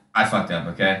 I fucked up,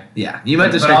 okay? Yeah, you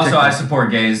meant to say But also, Chick-fil-A. I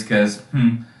support gays because,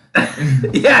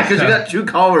 Yeah, because you got 2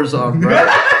 collars on, bro.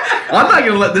 I'm not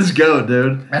going to let this go,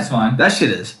 dude. That's fine. That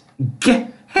shit is. Hey.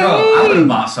 Bro, I would have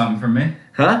bought something for me.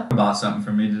 Huh? Bought something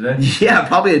for me today. Yeah,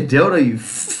 probably a dildo, you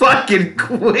fucking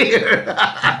queer.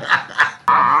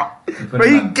 Bro,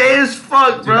 you gay as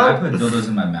fuck, bro. Dude, I put dildos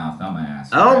in my mouth, not my ass.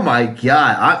 Oh my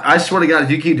god. I swear to god,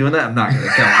 if you keep doing that, I'm not gonna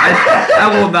come.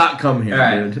 I will not come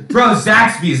here, dude. Bro,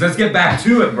 Zaxby's, let's get back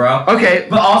to it, bro. Okay.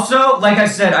 But also, like I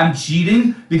said, I'm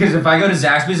cheating because if I go to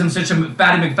Zaxby's, I'm such a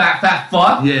fatty McFat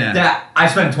fuck that I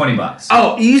spend $20.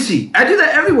 Oh, easy. I do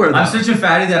that everywhere, though. I'm such a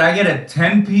fatty that I get a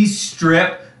 10-piece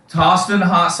strip tossed in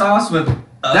hot sauce with...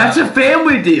 That's a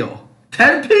family deal.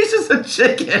 10 pieces of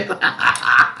chicken.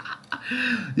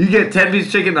 You get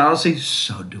 10-piece chicken, honestly,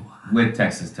 so do I. With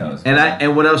Texas toast.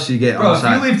 And what else do you get? Bro, if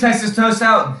you leave Texas toast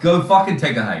out, go fucking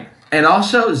take a hike. And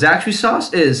also, Zaxby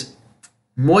sauce is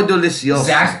muy delicioso.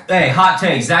 Hey, hot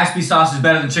take. Zaxby sauce is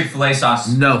better than Chick-fil-A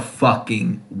sauce. No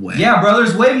fucking way. Yeah, bro,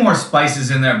 there's way more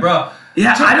spices in there, bro.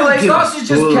 Yeah, Chick-fil-A I don't give sauce is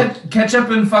just ketchup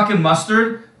and fucking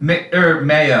mustard or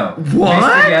mayo. What?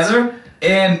 Mixed together.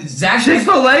 And Zaxby's...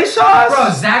 Chick-fil-A sauce? Bro,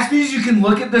 Zaxby's, you can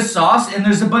look at the sauce, and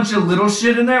there's a bunch of little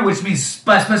shit in there, which means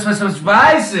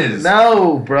spices.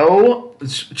 No, bro.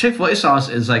 Chick-fil-A sauce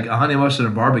is like a honey mustard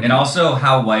and barbecue. And also,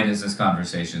 how white is this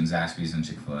conversation, Zaxby's and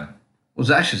Chick-fil-A? Well,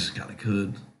 Zaxby's is kind of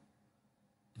good.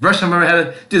 First time I ever had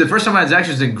it... Dude, the first time I had Zaxby's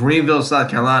was in Greenville, South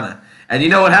Carolina. And you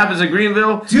know what happens in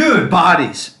Greenville? Dude.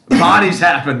 Bodies. Bodies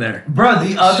happen there. Bro,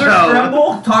 the other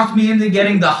Scramble talked me into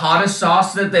getting the hottest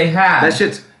sauce that they had. That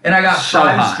shit's... And I got so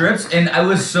 5 hot. strips, and I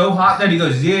was so hot that he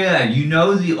goes, yeah, you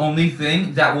know the only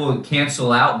thing that will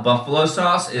cancel out buffalo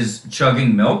sauce is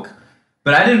chugging milk?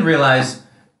 But I didn't realize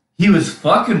he was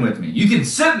fucking with me. You can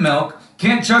sip milk,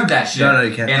 can't chug that shit. No,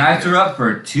 you can't. And I threw up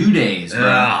for 2 days,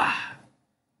 bro.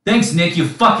 Thanks, Nick, you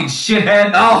fucking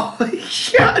shithead. Oh,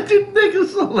 yeah, dude, Nick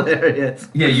is hilarious.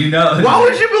 Yeah, you know. Why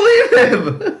would you believe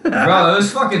him? Bro, it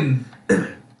was fucking...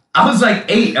 I was like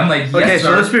 8. I'm like, yes, okay, so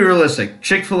sir. let's be realistic.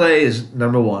 Chick-fil-A is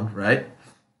number 1, right?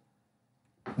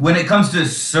 When it comes to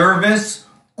service,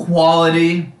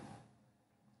 quality,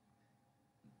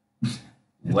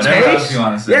 whatever else you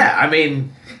want to say. Yeah, I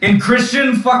mean... In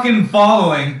Christian fucking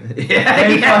following, they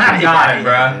fucking got it,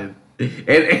 bro.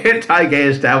 And anti-gay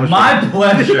establishment. My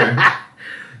pleasure.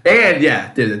 And,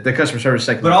 yeah, dude, the customer service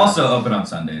sector. But also open on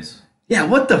Sundays. Yeah,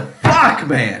 what the fuck,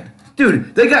 man?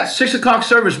 Dude, they got 6 o'clock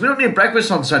service. We don't need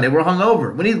breakfast on Sunday. We're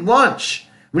hungover. We need lunch.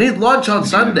 We need lunch on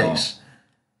Sundays.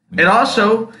 And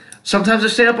also, sometimes I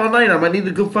stay up all night. I might need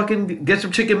to go fucking get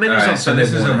some chicken minis on Sunday.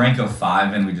 So this is a rank of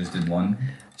 5 and we just did 1?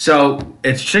 So,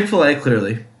 it's Chick-fil-A,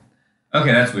 clearly.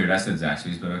 Okay, that's weird. I said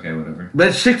Zaxby's, but okay, whatever. But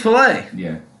it's Chick-fil-A.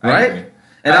 Yeah. Right? Agree.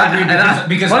 And I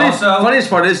agree because funniest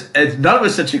part is, none of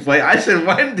us said Chick-fil-A. I said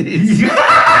Wendy's.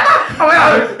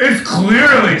 It's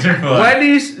clearly Chick-fil-A.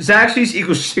 Wendy's, Zaxby's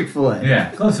equals Chick-fil-A.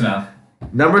 Yeah, close enough.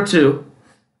 Number 2,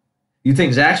 you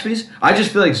think Zaxby's? I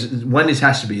just feel like Wendy's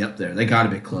has to be up there. They got to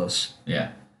be close.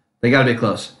 Yeah. They got to be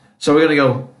close. So we're going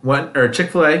to go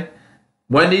Chick-fil-A,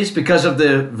 Wendy's because of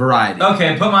the variety.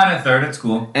 Okay, put mine at 3rd. It's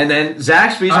cool. And then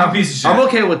Zaxby's. I'm a piece of shit. I'm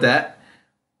okay with that.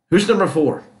 Who's number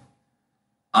 4?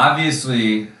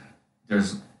 Obviously,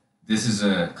 this is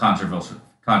a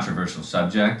controversial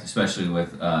subject, especially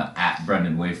with at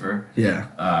Brendan Wafer. Yeah.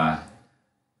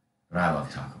 But I love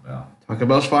Taco Bell. Taco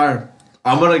Bell's fire.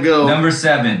 I'm going to go. Number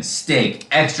 7, steak,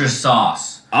 extra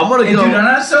sauce. I'm going to go. Dude, I'm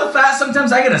not so fat.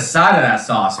 Sometimes I get a side of that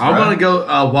sauce, bro. I'm going to go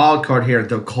wild card here and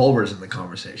throw Culver's in the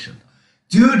conversation.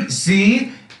 Dude,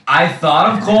 see? I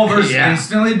thought of Culver's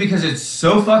instantly because it's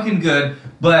so fucking good.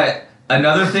 But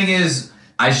another thing is,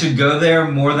 I should go there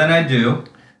more than I do.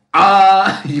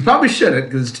 You probably shouldn't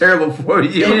because it's terrible for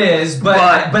you. It is, but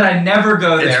I never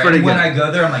go there. It's pretty and good. when I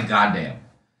go there, I'm like, goddamn.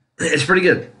 It's pretty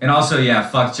good. And also, yeah,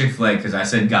 fuck Chick-fil-A because I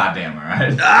said goddamn,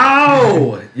 alright?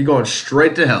 Oh! You're going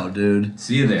straight to hell, dude.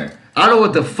 See you there. I don't know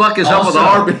what the fuck is up with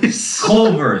Arby's.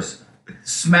 Culver's,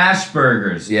 smash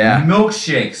burgers,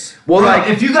 milkshakes. Well, bro, like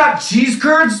if you got cheese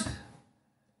curds,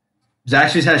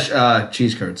 Zaxby's has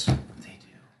cheese curds.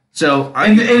 So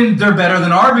and they're better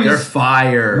than Arby's. They're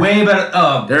fire. Way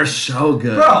better. They're so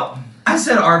good, bro. I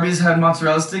said Arby's had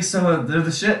mozzarella sticks, so they're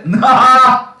the shit.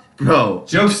 Bro.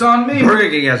 Joke's on me. Burger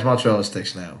King has mozzarella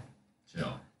sticks now.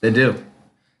 Chill. They do.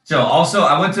 Chill. Also,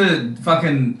 I went to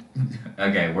fucking...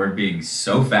 Okay, we're being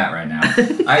so fat right now.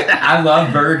 I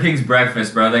love Burger King's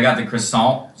breakfast, bro. They got the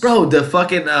croissant. Bro, the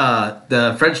fucking,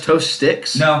 the French toast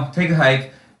sticks. No, take a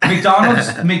hike.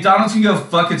 McDonald's can go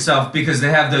fuck itself because they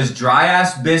have those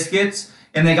dry-ass biscuits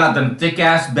and they got them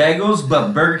thick-ass bagels,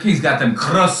 but Burger King's got them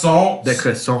croissants. The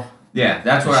croissant. Yeah,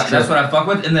 that's what I fuck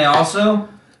with. And they also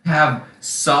have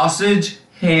sausage,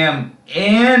 ham,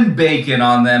 and bacon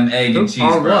on them, egg and cheese,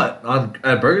 on bro. What? On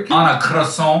at Burger King? On a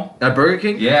croissant. At Burger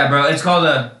King? Yeah, bro. It's called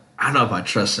a... I don't know if I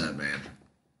trust that, man.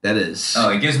 That is... Oh,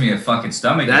 it gives me a fucking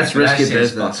stomach. That's risky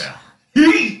business.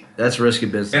 That's risky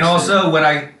business. And also, when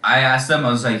I asked them, I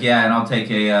was like, yeah, and I'll take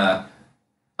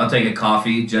a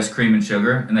coffee, just cream and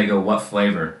sugar. And they go, what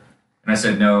flavor? And I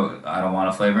said, no, I don't want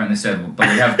a flavor. And they said, but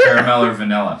we have caramel or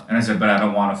vanilla. And I said, but I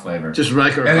don't want a flavor. Just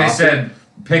regular coffee. And they said,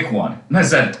 pick one. And I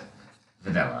said,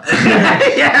 vanilla.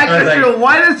 Yeah, because you're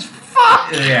white as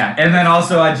fuck. Yeah, and then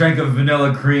also I drank a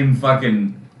vanilla cream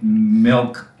fucking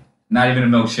milk. Not even a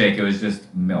milkshake, it was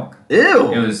just milk.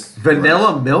 Ew. It was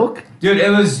vanilla gross. Milk? Dude,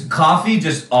 it was coffee,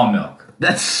 just all milk.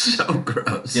 That's so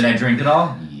gross. Did I drink it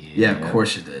all? Yeah, of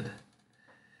course you did.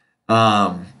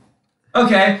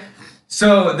 Okay,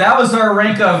 so that was our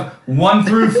rank of 1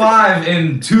 through 5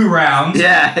 in 2 rounds.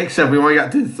 Yeah, except we only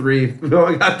got to 3. We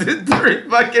only got to 3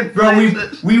 fucking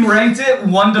places. Bro, we ranked it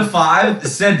 1 to 5,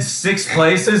 said 6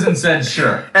 places, and said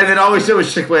sure. And then all we said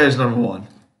was Chick-fil-A is number 1.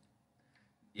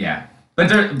 Yeah, but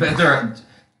they're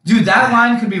dude, that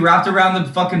line could be wrapped around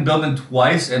the fucking building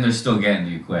twice, and they're still getting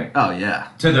to you quick. Oh yeah,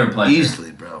 to their pleasure.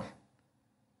 Easily, bro.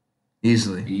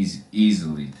 Easily.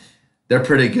 Easily. They're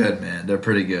pretty good, man. They're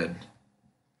pretty good.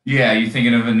 Yeah, you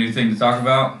thinking of a new thing to talk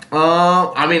about?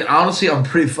 I mean, honestly, I'm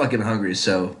pretty fucking hungry,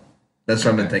 so that's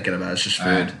what I've been thinking about. It's just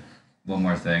food. Right. One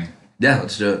more thing. Yeah,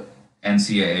 let's do it.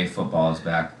 NCAA football is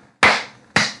back.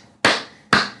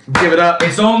 Give it up.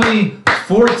 It's only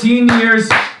 14 years.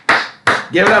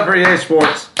 Give it up for EA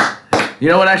Sports. You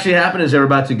know what actually happened is they were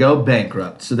about to go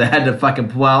bankrupt, so they had to fucking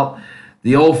pull out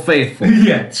the Old Faithful.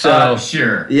 Yeah, so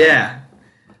sure. Yeah,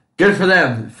 good for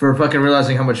them for fucking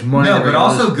realizing how much money. No, but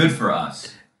also good for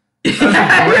us. That was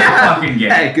a great fucking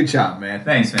game. Hey, good job, man.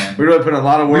 Thanks, man. We really put in a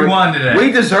lot of work. We won today.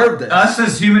 We deserved this. Us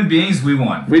as human beings, we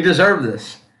won. We deserve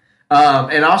this.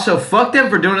 And also, fuck them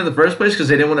for doing it in the first place because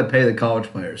they didn't want to pay the college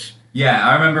players. Yeah,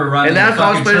 I remember running the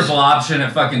fucking triple option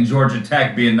at fucking Georgia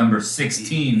Tech being number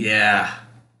 16. Yeah.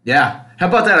 Yeah. How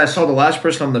about that? I saw the last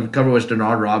person on the cover was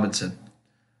Denard Robinson.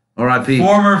 R.I.P.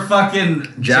 Former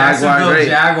fucking Jacksonville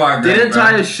Jaguar. Didn't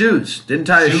tie his shoes. Didn't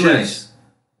tie his shoes.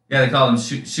 Yeah, they call him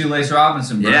Shoelace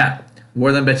Robinson, bro. Yeah.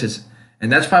 Wore them bitches. And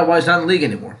that's probably why he's not in the league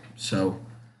anymore. So.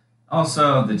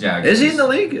 Also, the Jags. Is he in the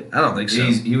league? I don't think so.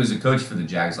 He was a coach for the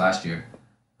Jags last year.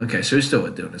 Okay, so he's still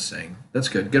doing his thing. That's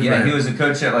good. Good for him. Yeah, he was a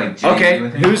coach at like JU, okay,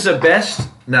 who's the best?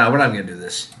 No, we're not going to do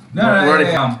this.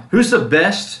 No. Who's the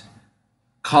best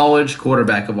college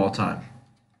quarterback of all time?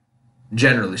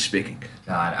 Generally speaking.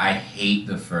 God, I hate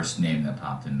the first name that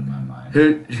popped into my mind.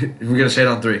 We're going to say it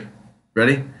on 3.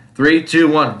 Ready? 3, 2,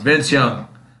 1. Vince Young.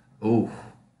 Ooh.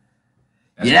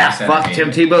 Yeah, fuck.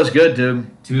 Tim Tebow's good, dude.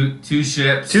 Two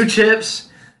chips. 2 chips,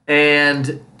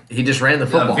 and he just ran the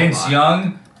football. Vince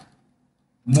Young,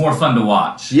 more fun to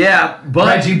watch. Yeah, but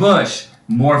Reggie Bush,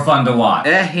 more fun to watch.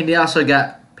 And he also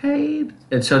got paid,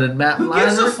 and so did Matt Leinart. Who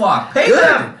gives a fuck? Pay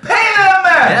them, man.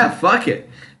 Yeah, fuck it.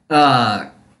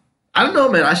 I don't know,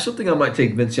 man. I still think I might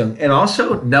take Vince Young, and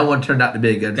also no one turned out to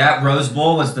be a good. That Rose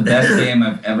Bowl was the best game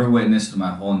I've ever witnessed in my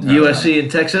whole entire USC life. in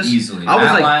Texas, easily. I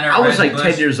was like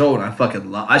 10 years old. And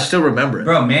I still remember it.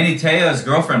 Bro, Manny Te'o's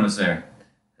girlfriend was there.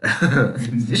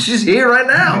 She's here right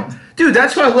now, dude.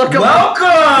 That's why I look.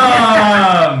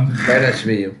 Welcome. Very nice to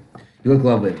meet you. You look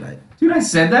lovely tonight. Dude, I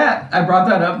said that. I brought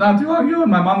that up not too long ago,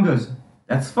 and my mom goes,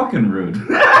 "That's fucking rude."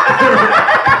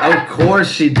 Of course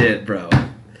she did, bro.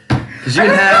 Because you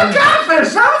have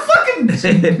catfish. Have a fucking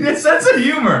sense of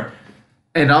humor.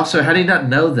 And also, how do you not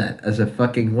know that as a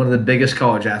fucking one of the biggest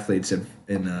college athletes in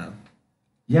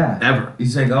yeah, ever?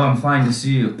 He's like, "Oh, I'm flying to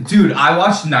see you, dude." I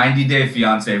watched 90 Day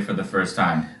Fiance for the first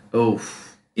time.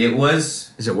 Oof. It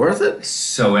was. Is it worth it?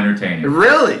 So entertaining.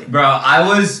 Really, bro. I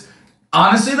was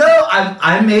honestly though.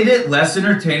 I made it less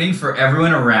entertaining for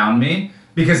everyone around me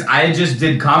because I just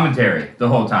did commentary the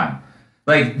whole time.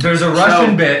 Like, there's a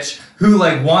Russian bitch who,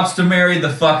 like, wants to marry the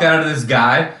fuck out of this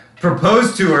guy,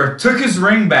 proposed to her, took his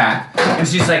ring back, and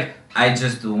she's like, I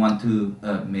just want to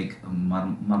make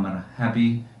mama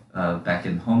happy back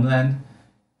in homeland.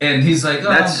 And he's like,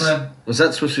 was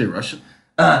that supposed to be Russian?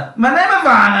 My name is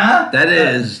Ivana. That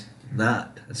is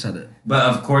not. That's not it. But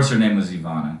of course her name was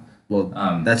Ivana. Well,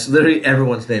 that's literally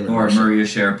everyone's name. Or Maria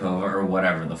Sharapova or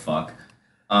whatever the fuck.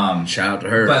 Shout out to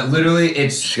her. But literally,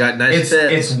 she got nice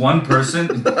tits. It's one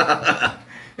person.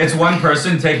 It's one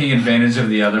person taking advantage of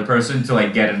the other person to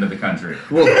like get into the country.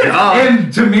 Well, God.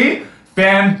 And to me,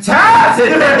 fantastic.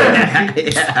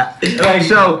 Yeah. Like,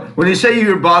 so when you say you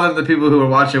were bothering the people who were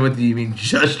watching with you, you mean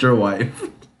just your wife?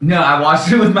 No, I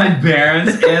watched it with my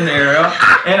parents and Arrow,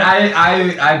 and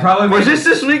I probably was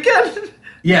this weekend?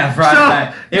 Yeah, Friday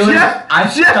night. It was. I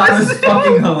thought it was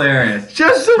fucking hilarious. Bro,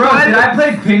 did I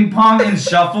play ping pong and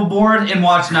shuffleboard and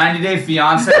watch 90 Day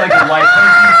Fiance like a white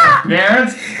person with my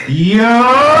parents? Yo!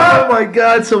 Oh my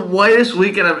God, it's the whitest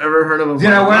weekend I've ever heard of.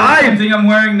 Did I wear the same thing I'm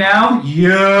wearing now?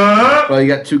 Yo! Well, you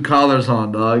got 2 collars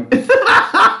on, dog.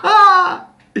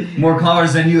 More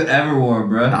collars than you ever wore,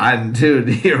 bro.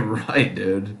 Dude, you're right,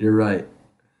 dude. You're right.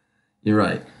 You're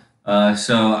right.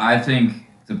 So I think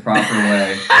the proper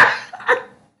way.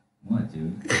 What,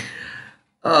 dude?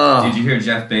 Did you hear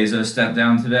Jeff Bezos step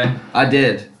down today? I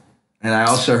did. And I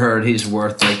also heard he's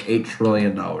worth like $8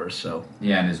 trillion, so.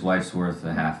 Yeah, and his wife's worth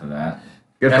a half of that.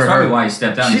 Good That's for probably her. why he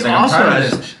stepped down. He's like, also I'm tired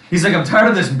of this. He's like, I'm tired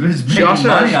of this bitch She making also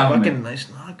money has off of me. fucking nice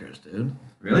knockers, dude.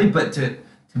 Really? But to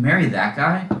marry that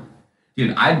guy?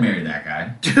 Dude, I'd marry that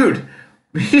guy. Dude.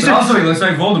 But also, he looks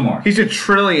like Voldemort. He's a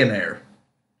trillionaire.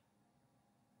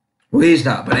 Well, he's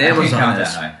not, but Amazon can't count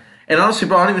is. that high. And honestly,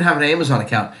 bro, I don't even have an Amazon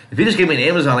account. If you just gave me an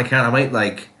Amazon account, I might,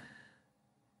 like,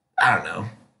 I don't know.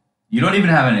 You don't even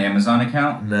have an Amazon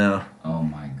account? No. Oh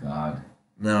my god.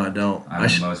 No, I don't. I'm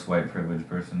the most white privileged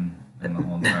person in the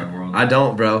whole entire world. I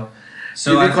don't, bro.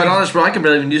 So to be quite honest, bro, I can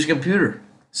barely even use a computer.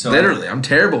 So literally, I'm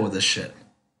terrible with this shit.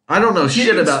 I don't know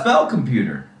shit about. Spell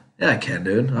computer. Yeah, I can,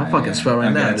 dude. I'll fucking spell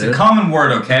right now, It's dude. a common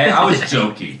word, okay? I was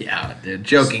joking. Yeah, dude,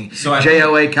 joking. So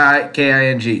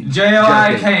Joaking.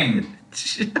 Joiking.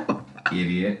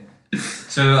 Idiot.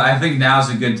 So I think now's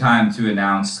a good time to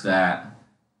announce that,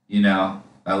 you know,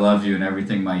 I love you and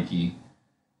everything, Mikey.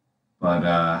 But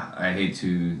I hate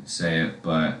to say it,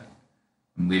 but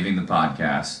I'm leaving the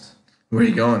podcast. Where are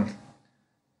you going?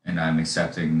 And I'm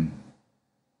accepting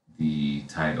the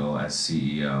title as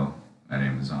CEO at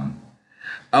Amazon.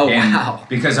 Oh, and wow.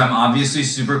 Because I'm obviously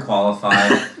super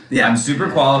qualified. Yeah. I'm super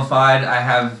qualified. I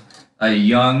have a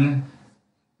young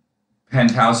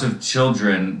penthouse of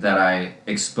children that I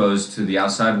expose to the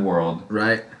outside world.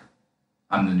 Right.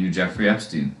 I'm the new Jeffrey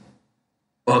Epstein.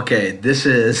 Okay, this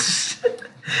is...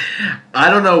 I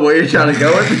don't know where you're trying to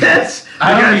go with this.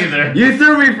 I don't either. You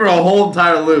threw me for a whole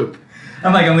entire loop.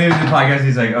 I'm like, I'm leaving the podcast.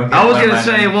 He's like, okay. I was going to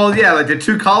say, well, yeah, like the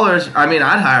 2 callers, I mean,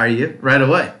 I'd hire you right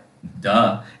away.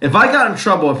 Duh. If I got in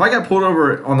trouble, if I got pulled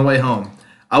over on the way home,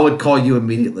 I would call you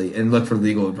immediately and look for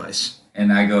legal advice.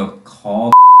 And I go,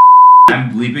 call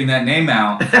I'm bleeping that name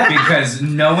out because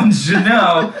no one should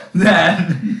know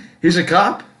that. He's a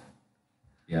cop?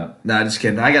 Yep. Nah, just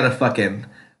kidding. I got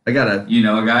a You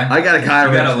know a guy? I got a guy.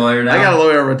 You got a lawyer now? I got a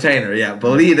lawyer retainer, yeah.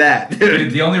 Believe that, dude.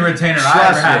 Dude, the only retainer I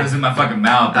ever had was in my fucking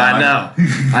mouth. I know.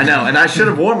 I know. And I should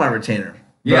have worn my retainer.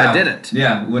 But I didn't.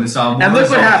 Yeah, would have solved. And look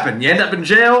what happened. You end up in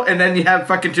jail, and then you have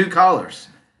fucking 2 collars.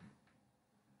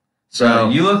 So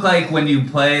you look like when you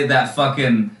play that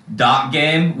fucking dot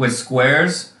game with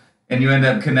squares, and you end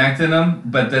up connecting them,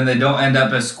 but then they don't end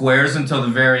up as squares until the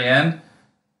very end.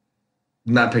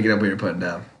 Not picking up what you're putting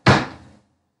down.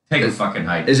 Take a fucking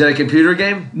hike. Is it a computer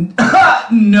game?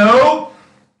 No.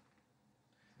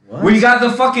 What? Where you got the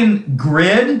fucking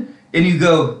grid, and you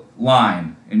go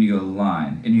line, and you go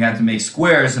line, and you have to make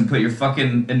squares and put your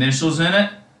fucking initials in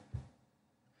it.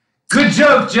 Good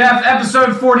joke, Jeff.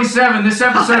 Episode 47. This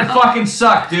episode fucking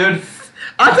sucked, dude.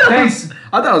 Thanks.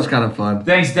 I thought it was kind of fun.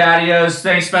 Thanks, Daddy-O's.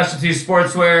 Thanks, Specialtees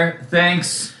Sportswear.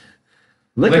 Thanks,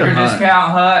 Liquor Hut.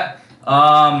 Discount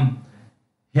Hut.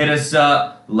 Hit us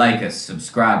up, like us,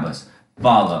 subscribe us,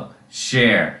 follow,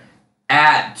 share.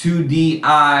 At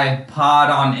 2DI pod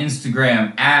on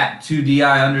Instagram, at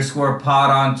 2DI_pod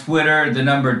on Twitter, the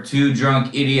number 2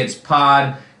 drunk idiots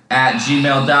pod at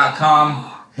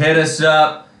gmail.com. Hit us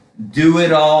up, do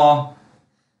it all.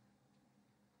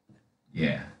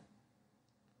 Yeah.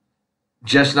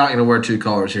 Jeff's not going to wear 2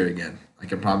 collars here again. I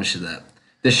can promise you that.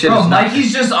 This shit Bro, is not...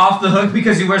 Mikey's just off the hook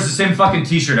because he wears the same fucking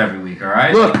t-shirt every week,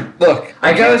 alright? Look.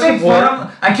 I can't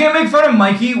make fun of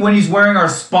Mikey when he's wearing our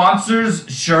sponsor's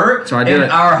shirt and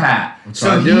our hat.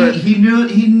 So he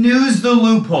knows the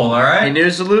loophole, alright? He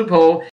knows the loophole.